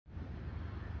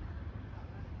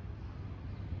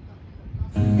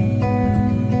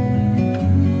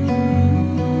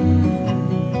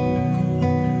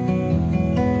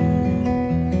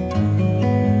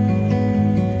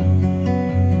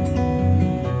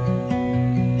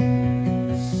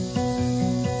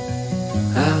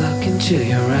into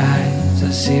your eyes, I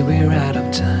see we're out of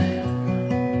time.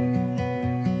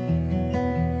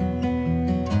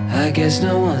 I guess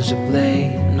no one's to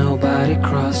blame, nobody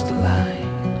crossed the line.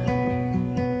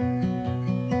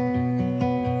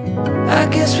 I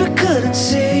guess we couldn't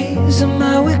see,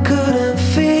 somehow we couldn't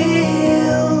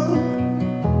feel.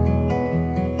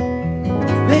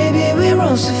 Maybe we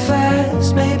rose too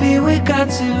fast, maybe we got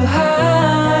too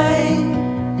high.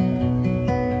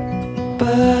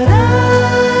 But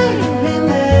I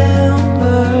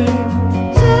remember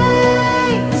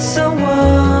days I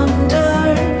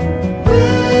wondered we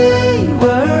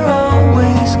were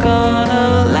always gonna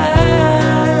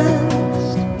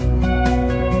last.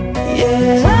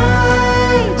 Yeah,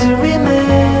 I do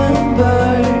remember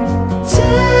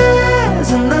tears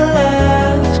and the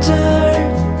laughter.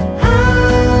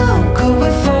 How could we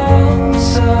fall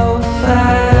so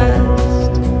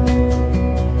fast?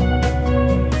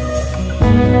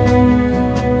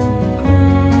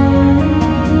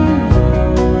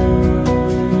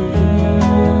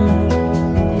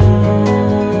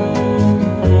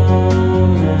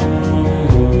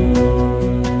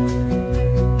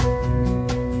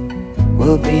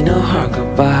 Will be no hard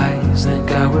goodbyes, thank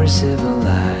God we're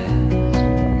civilized.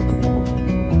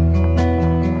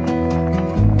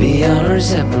 Be on our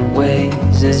separate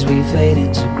ways as we fade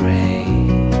into gray.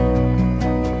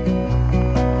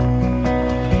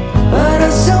 But I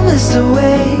still miss the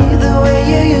way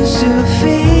you used to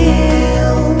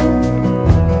feel.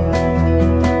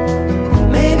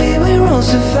 Maybe we rose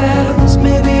too fast,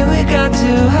 maybe we got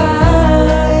too high.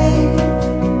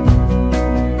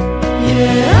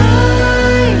 Yeah,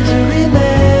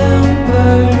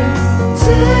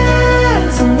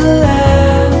 tears and the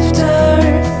laughter.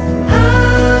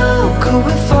 How could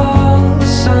we fall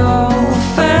so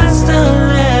fast and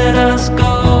let us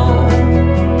go?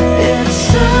 It's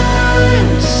time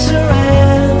to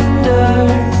surrender.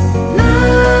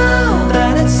 Now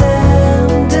that it's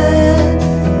ended,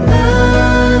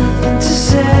 nothing to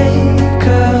say,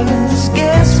 'cause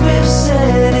guess we've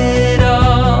said it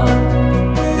all.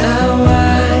 Now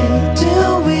why do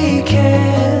we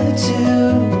care to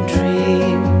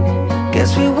dream?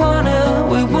 Guess we wanna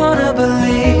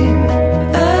believe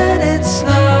that it's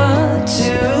not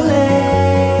too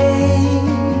late.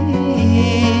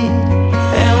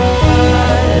 And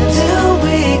why do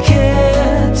we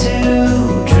care to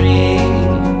dream?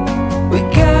 We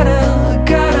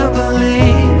gotta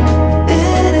believe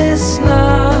it is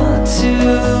not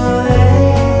too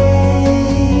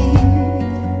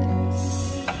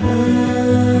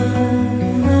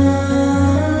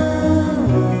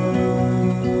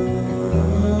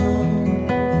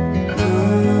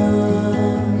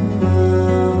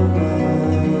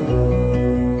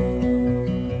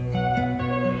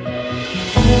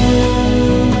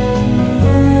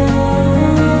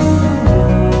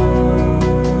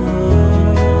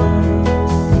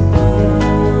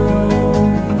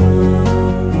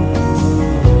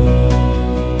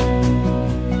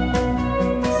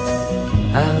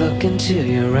I look into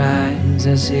your eyes,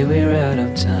 I see we're out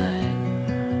of time.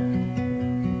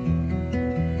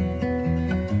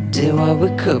 Did what we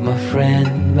could, my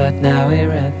friend, but now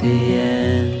we're at the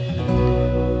end.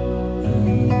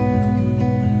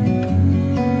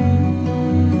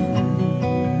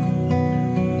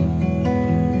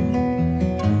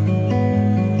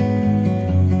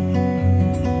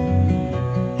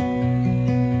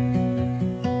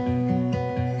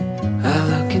 I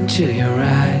look into your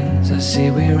eyes, I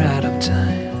see we're out of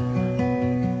time.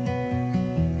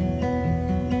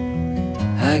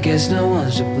 I guess no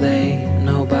one's to blame,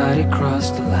 nobody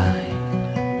crossed the line.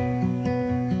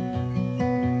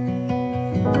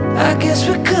 I guess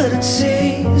we couldn't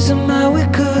see, somehow we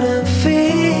couldn't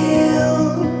feel.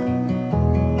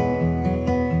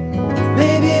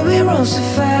 Maybe we rose too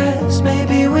fast,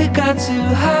 maybe we got too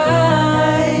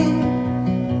high.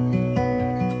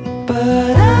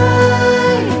 But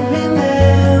I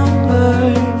remember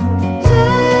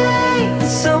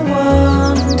days I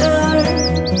wondered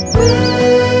we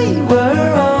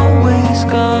were always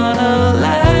gonna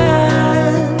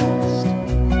last.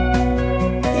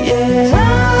 Yeah,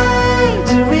 I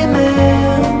do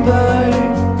remember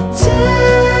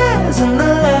tears and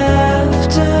the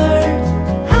laughter.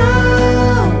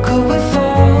 How could we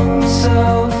fall so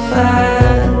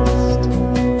fast?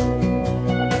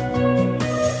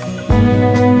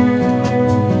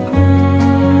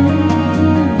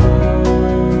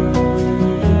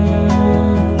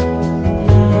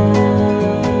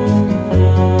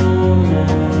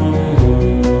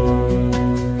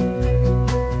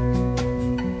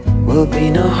 Will be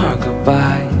no hard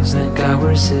goodbyes, thank God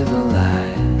we're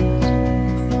civilized.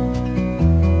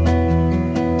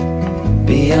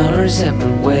 be on our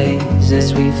separate ways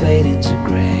as we fade into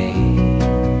gray.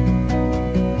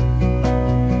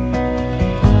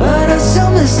 But I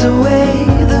still miss the way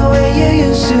you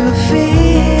used to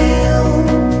feel.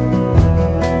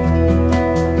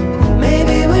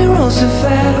 Maybe we rose too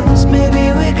fast,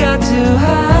 maybe we got too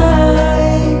high.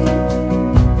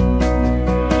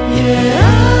 Yeah,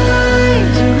 I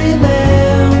do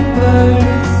remember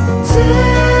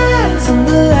tears and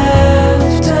the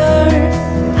laughter.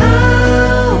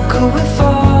 How could we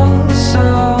fall so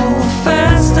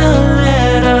fast and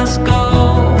let us go?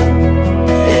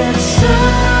 It's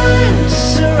time to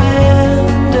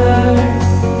surrender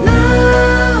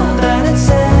now that it's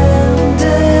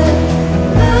ended.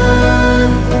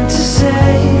 Nothing to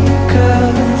say,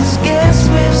 'cause guess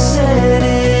we've said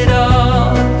it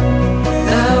all.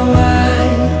 Now why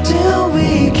do we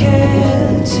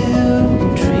care to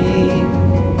dream?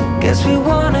 Guess we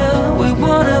wanna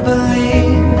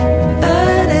believe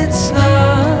that it's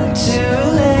not too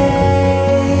late.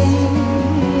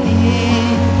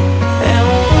 And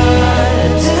why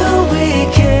do we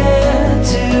care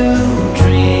to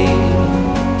dream?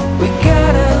 We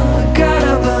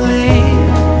gotta believe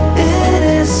it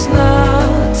is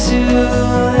not too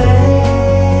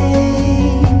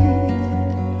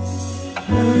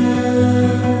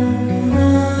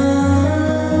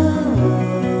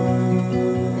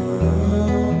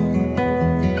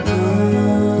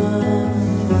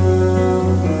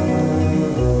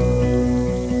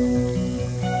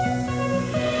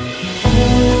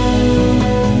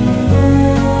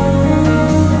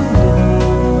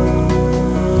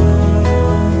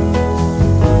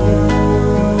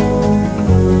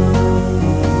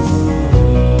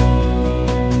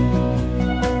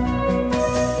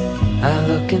I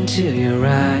look into your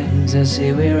eyes, I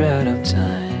see we're out of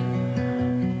time.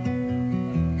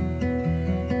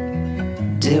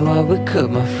 Did what we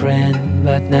could, my friend,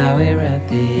 but now we're at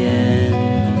the end.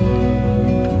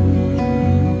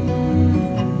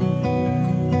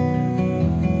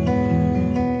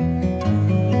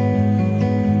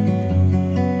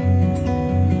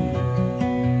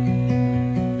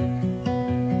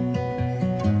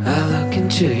 I look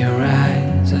into your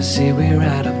eyes, I see we're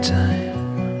out of time.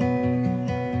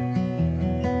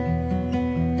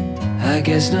 I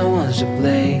guess no one's to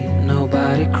blame,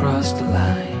 nobody crossed the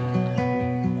line.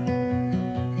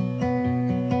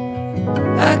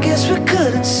 I guess we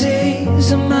couldn't see,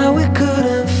 somehow we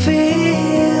couldn't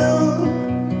feel.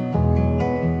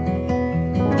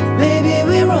 Maybe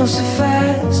we rose too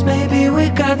fast, maybe we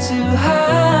got too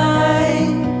high.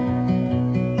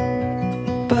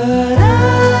 But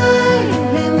I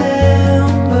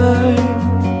remember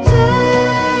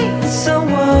days I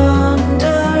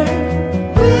wonder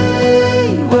we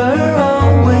were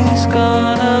always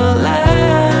gonna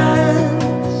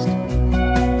last.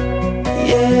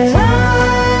 Yeah,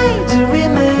 I do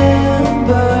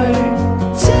remember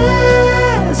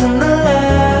tears and the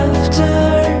laughter.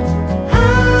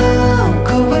 How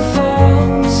could we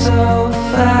fall so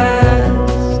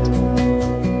fast?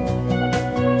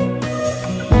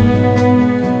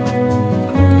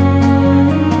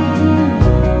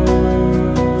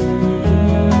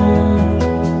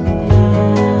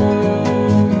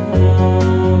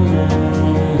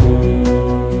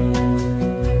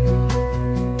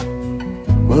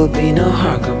 Will be no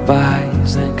hard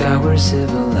goodbyes, thank God we're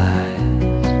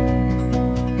civilized.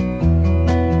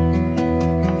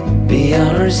 Be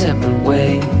on our separate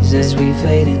ways as we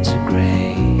fade into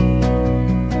gray.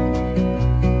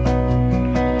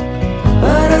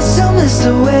 But I still miss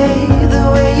the way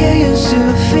you used to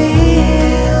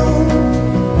feel.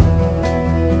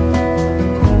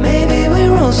 Maybe we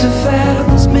rose too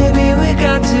fast, maybe we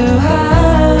got too high.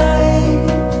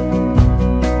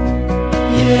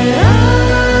 Yeah,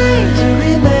 I do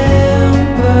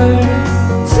remember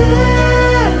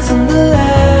tears and the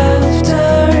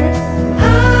laughter.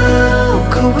 How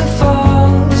could we fall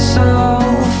so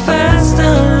fast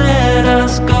and let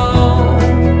us go?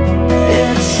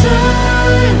 It's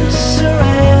time to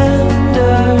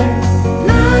surrender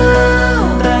now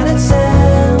that it's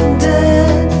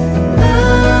ended.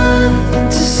 Nothing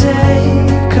to say,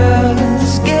 'cause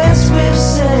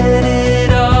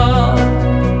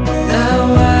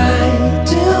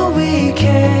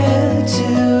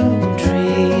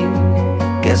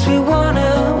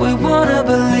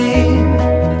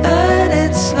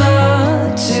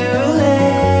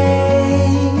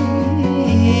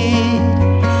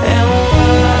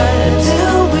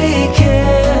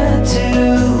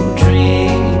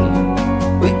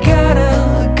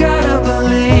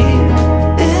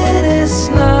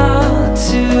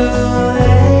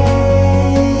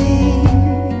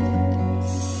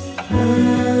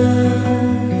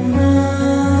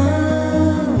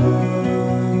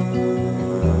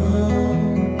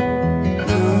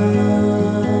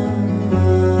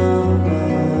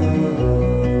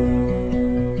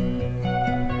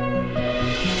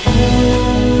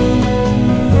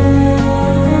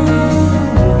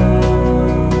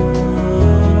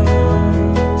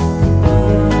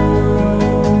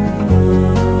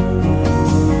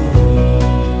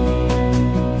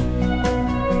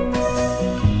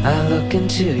look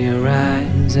into your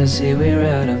eyes, I see we're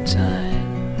out of time.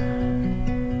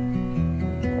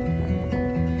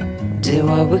 Did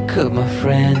what we could, my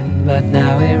friend, but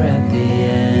now we're at the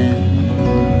end.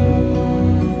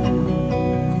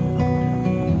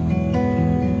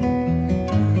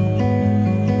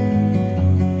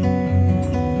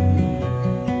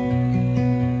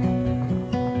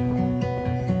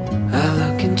 I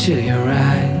look into your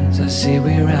eyes, I see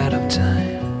we're out of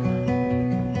time.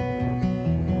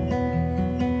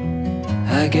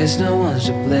 I guess no one's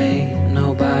to blame,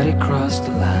 nobody crossed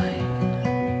the line.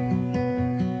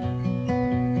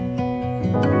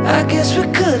 I guess we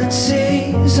couldn't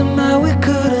see, somehow we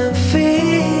couldn't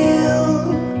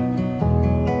feel.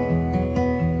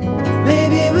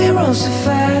 Maybe we rose too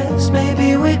fast,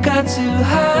 maybe we got too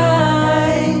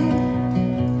high.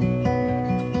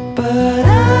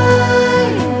 But